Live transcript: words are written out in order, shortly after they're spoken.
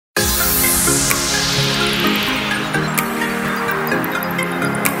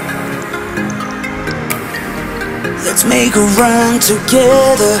make a run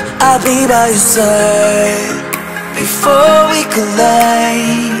together, I'll be by your side before we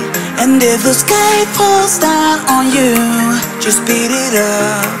collide. And if the sky falls down on you, just beat it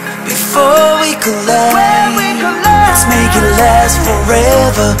up before we collide. Let's make it last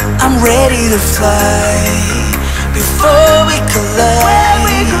forever, I'm ready to fly before we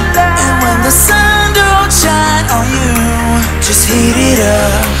collide. And when the sun don't shine on you, just heat it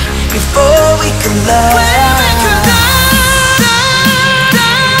up before we collide.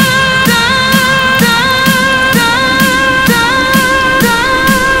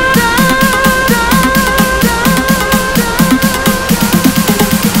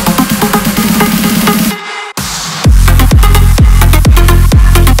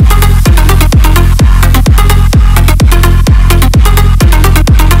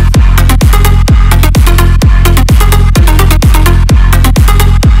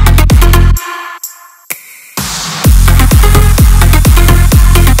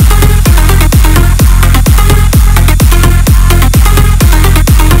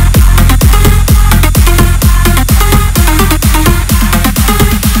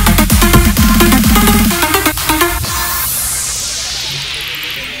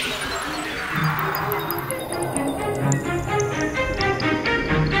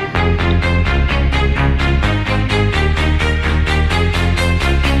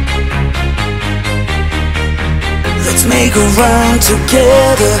 Make a run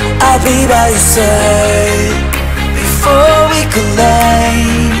together, I'll be by your side before we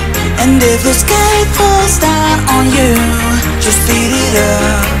collide. And if the sky falls down on you, just beat it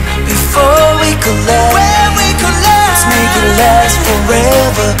up before we collide. Let's make it last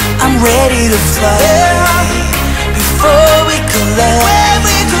forever, I'm ready to fly before we collide.